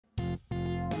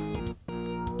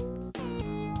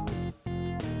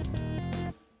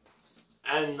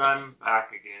And I'm back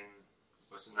again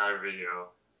with another video.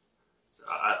 So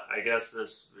I guess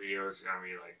this video is going to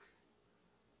be like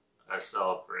a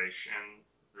celebration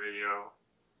video,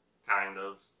 kind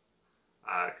of,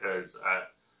 because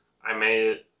I made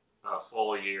it a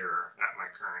full year at my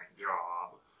current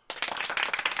job.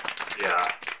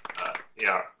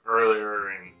 Yeah,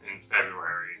 earlier in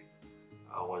February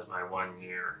was my 1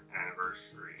 year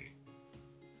anniversary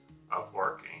of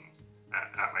working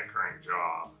at my current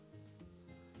job.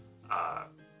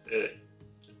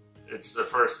 It's the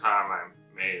first time I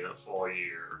made a full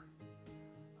year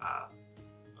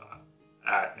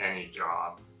at any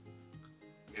job,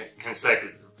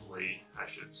 consecutively, I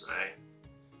should say.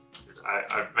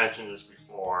 I've mentioned this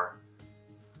before.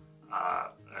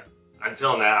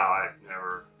 Until now, I've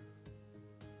never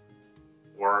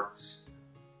worked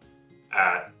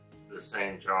at the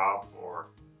same job for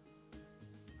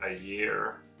a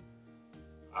year,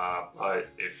 but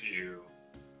if you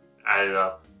added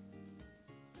up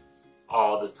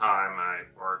all the time I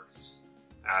worked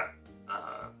at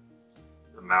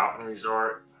the mountain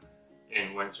resort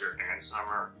in winter and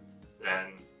summer,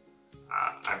 then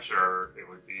I'm sure it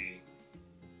would be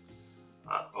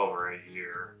over a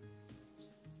year.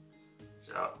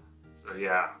 So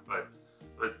yeah, but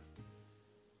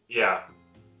yeah,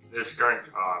 this current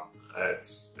job,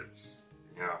 it's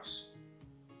you know,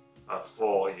 a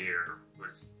full year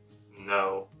with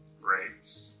no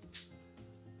breaks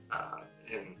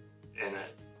in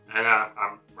it. And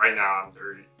I'm right now I'm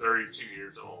 32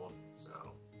 years old,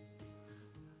 so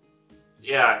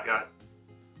yeah, I got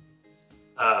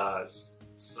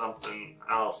something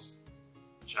else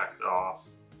checked off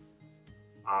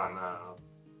on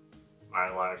my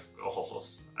life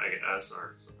goals, I guess,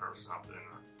 or something.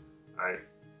 I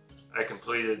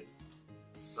completed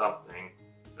something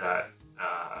that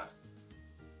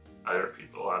other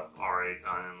people have already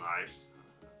done in life,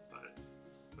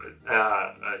 but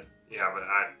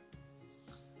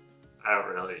I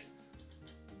don't really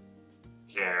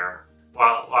care.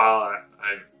 While I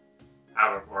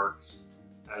haven't worked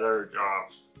at other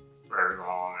jobs very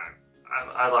long,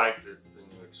 I like the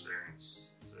new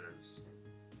experiences,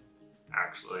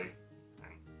 actually,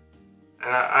 and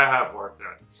I have worked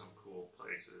at some cool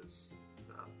places,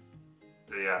 so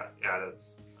yeah,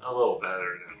 that's a little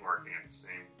better than working at the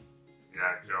same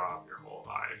exact job your whole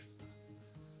life.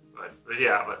 But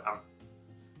I'm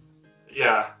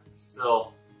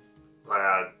still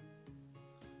glad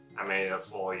I made a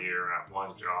full year at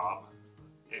one job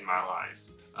in my life.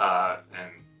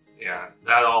 And yeah,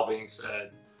 that all being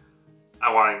said,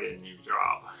 I want to get a new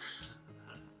job.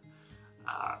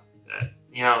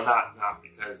 Not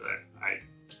because I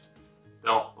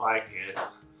don't like it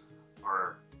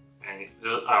or I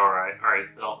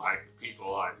don't like the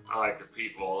people. I like the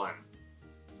people, and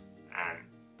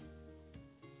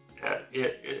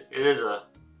it is a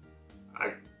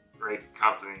great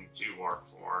company to work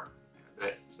for.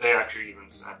 They actually even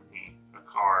sent me a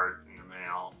card in the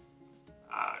mail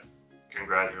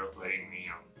congratulating me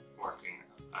on working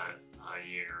a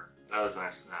year. That was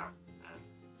nice of them.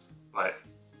 But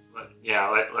yeah,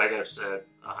 like I've said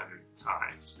 100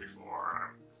 times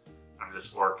before, I'm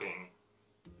just working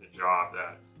the job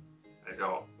that I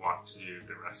don't want to do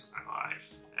the rest of my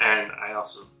life. And I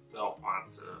also don't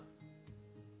want to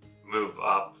move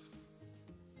up,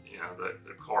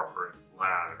 the corporate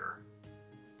ladder,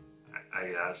 I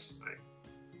guess.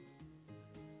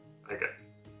 I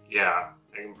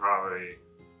can probably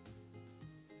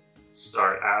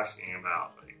start asking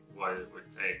about what it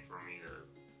would take for me to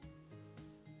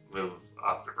move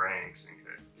up the ranks and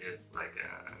get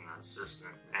an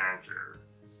assistant manager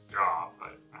job,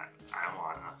 but I don't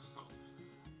want to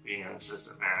be an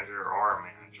assistant manager or a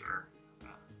manager.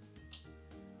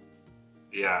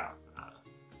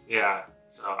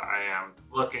 So I am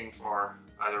looking for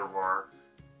other work,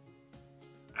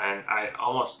 and I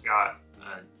almost got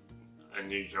a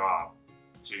new job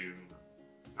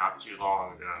not too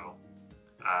long ago.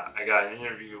 I got an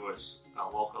interview with a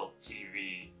local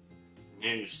TV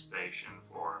news station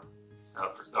for a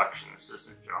production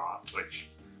assistant job, which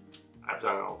I've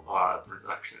done a lot of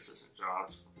production assistant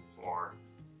jobs for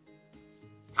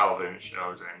television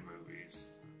shows and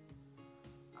movies,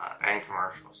 and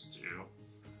commercials too.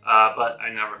 But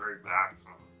I never heard back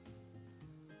from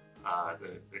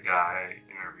the guy I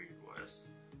interviewed with,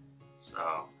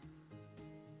 so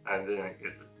I didn't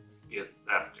get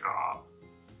that job,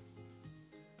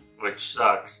 which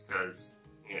sucks because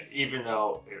even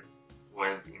though it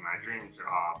wouldn't be my dream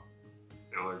job,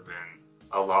 it would have been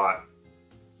a lot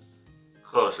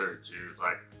closer to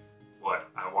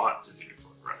what I want to do for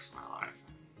the rest of my life,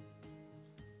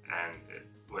 and it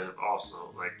would have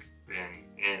also been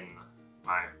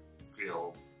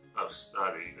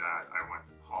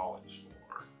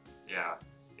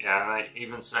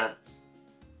even sent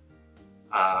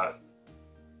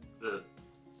the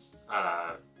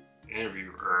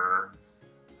interviewer,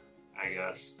 I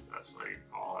guess that's what you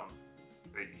call him.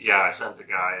 But yeah, I sent the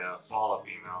guy follow-up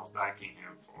emails thanking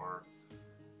him for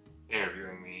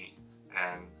interviewing me,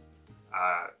 and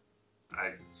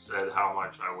I said how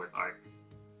much I would like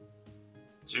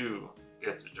to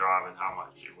get the job and how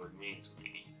much it would mean to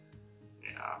me.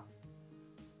 Yeah.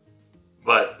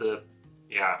 But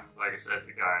like I said,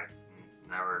 the guy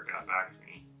never got back to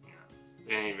me.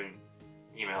 Didn't even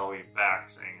email me back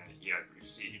saying that he had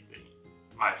received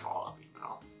my follow-up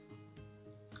email,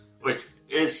 which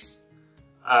is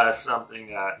something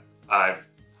that I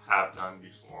have done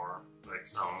before. Like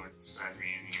someone would send me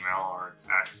an email or a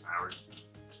text, and I would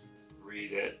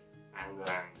read it and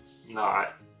then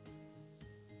not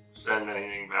send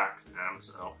anything back to them.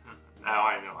 So now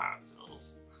I know how it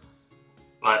feels.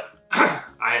 But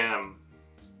I am,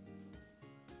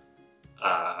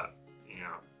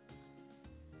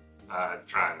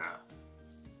 trying to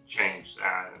change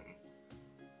that and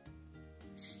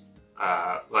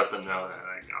let them know that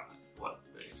I got what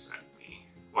they sent me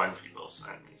when people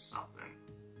send me something.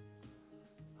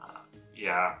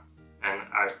 And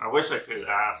I wish I could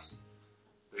ask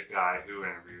the guy who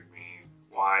interviewed me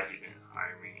why he didn't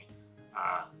hire me,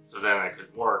 so then I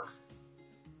could work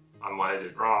on what I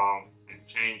did wrong and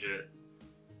change it,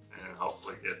 and then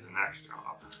hopefully get the next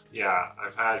job. Yeah,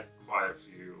 I've had quite a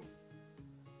few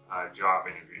job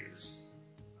interviews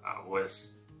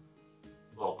with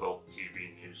local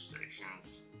TV news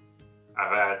stations.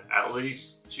 I've had at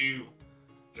least 2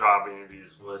 job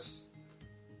interviews with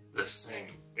the same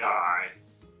guy.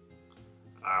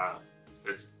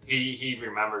 He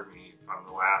remembered me from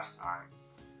the last time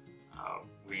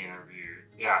we interviewed.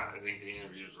 Yeah, I think the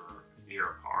interviews were a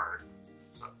year apart,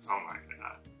 something like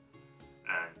that.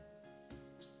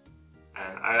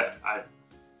 And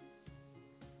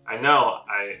I know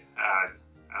I had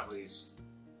at least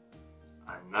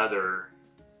another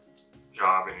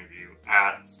job interview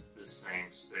at the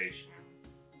same station,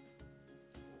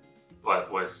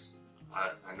 but with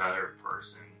another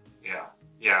person.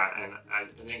 Yeah, and I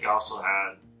think I also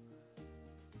had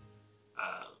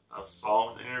a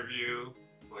phone interview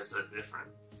with a different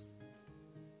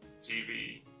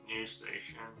TV news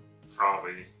station,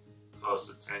 probably close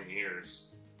to 10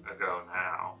 years ago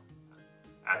now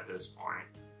at this point.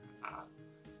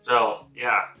 So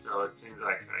it seems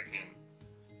like I can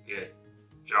get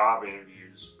job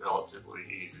interviews relatively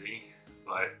easy,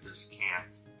 but just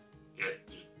can't get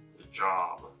the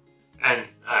job. And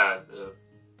the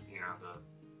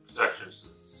production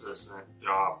assistant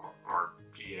job or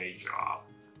PA job,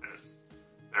 as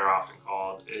they're often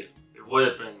called, it would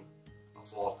have been a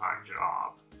full-time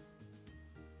job.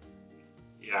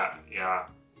 Yeah,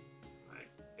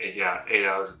 8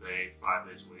 hours a day, 5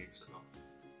 days a week. So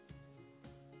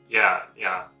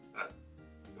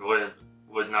it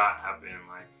would not have been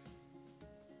like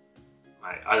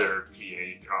my other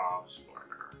PA jobs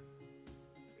where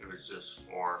it was just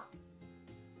for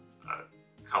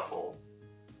a couple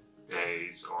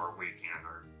days or weekend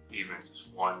or even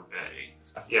just one day.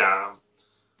 Yeah, I'm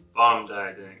bummed that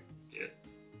I didn't get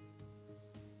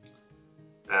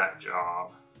that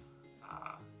job.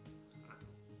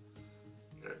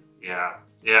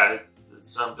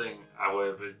 It's something I would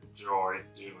have enjoyed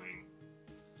doing,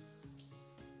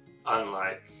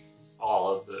 unlike all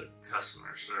of the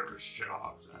customer service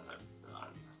jobs that I've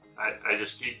done. I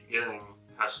just keep getting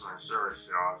customer service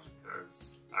jobs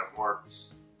because I've worked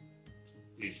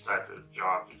these types of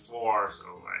jobs before,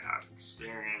 so I have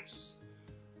experience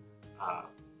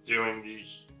doing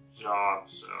these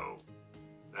jobs, so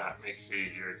that makes it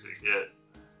easier to get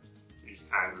these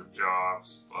kinds of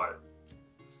jobs, but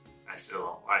I still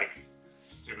don't like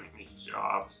doing these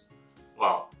jobs.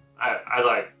 Well, I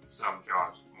like some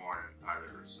jobs more than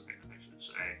others, I should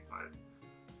say, but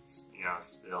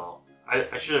still,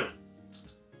 I should have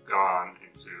gone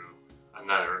into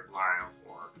another line of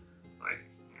work,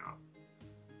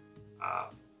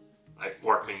 like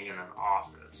working in an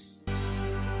office.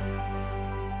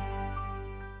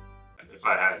 If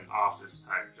I had an office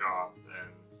type job,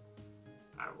 then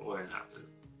I wouldn't have to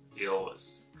deal with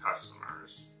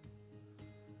customers.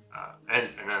 And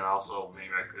then also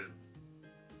maybe I could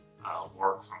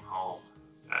work from home.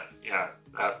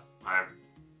 That might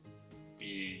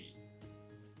be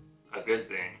a good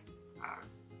thing.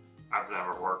 I've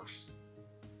never worked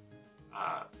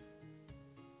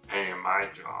any of my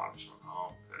jobs from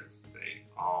home because they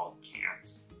all can't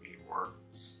be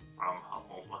worked from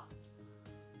home.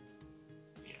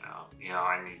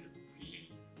 I need to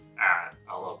be at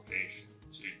a location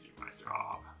to do my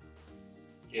job.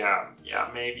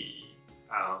 Maybe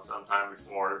I don't know, sometime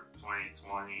before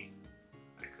 2020,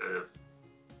 I could have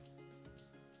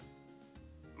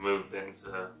moved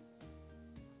into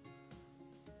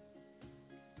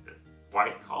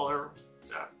white collar, is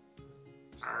that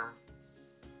the term?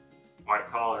 White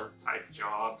collar type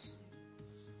jobs,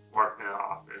 worked in an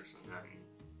office, and then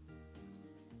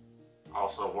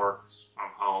also worked from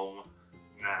home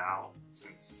now,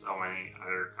 since so many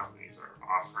other companies are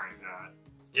offering that.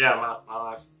 Yeah, my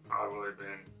life probably would have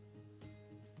been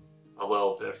a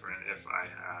little different if I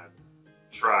had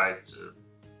tried to,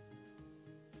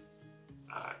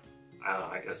 I don't know,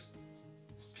 I guess,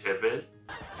 pivot.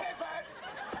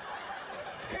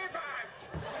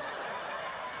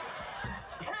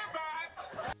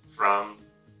 From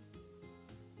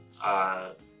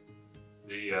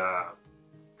the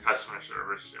customer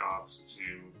service jobs to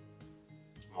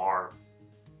more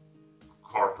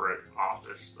corporate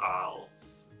office style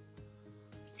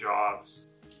jobs.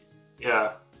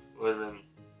 Yeah, would have been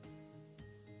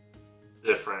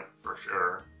different for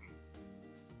sure.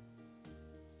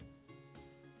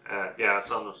 Yeah,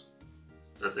 something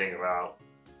to think about.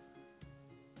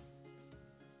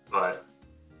 But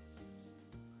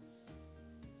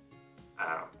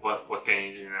what can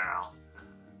you do now?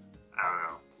 I don't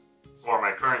know. For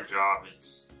my current job,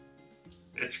 it's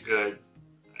good.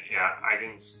 Yeah, I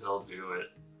can still do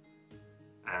it,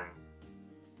 and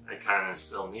I kind of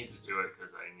still need to do it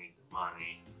because I need the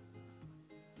money.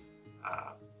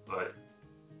 But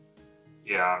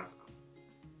yeah, I'm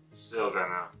still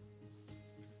gonna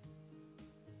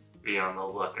be on the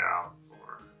lookout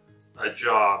for a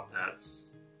job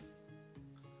that's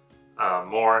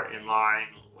more in line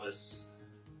with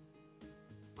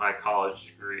my college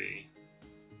degree,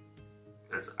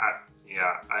 because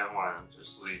I don't want to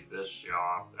just leave this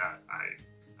job that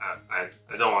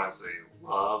I don't want to say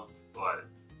love, but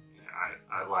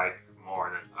I like more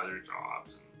than other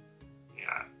jobs,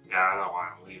 and I don't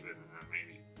want to leave it and then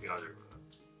maybe go to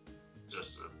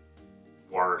just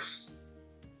a worse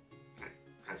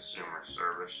consumer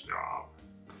service job.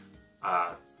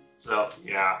 So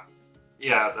yeah,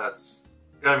 that's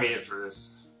gonna be it for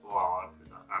this vlog,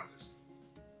 because I'm just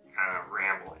kind of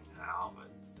rambling now, but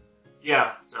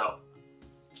yeah, so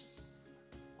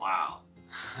wow.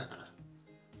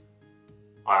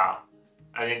 Wow,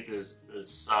 I think the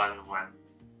sun went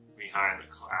behind the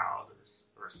cloud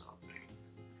or something.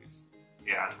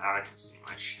 Yeah, now I can see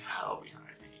my shadow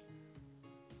behind me.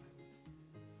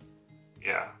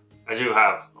 Yeah, I do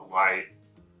have a light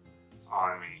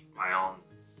on me, my own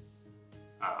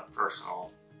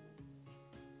personal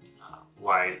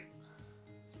light.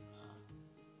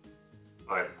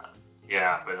 But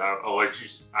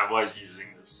I was using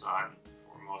the sun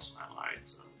for most of my light,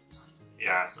 so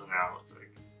yeah, so now it looks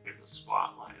like there's a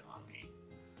spotlight on me.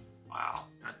 Wow.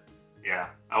 Yeah,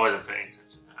 I wasn't paying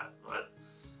attention to that, but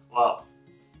well,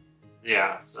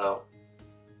 yeah, so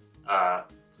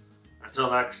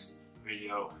until next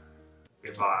video,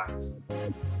 goodbye.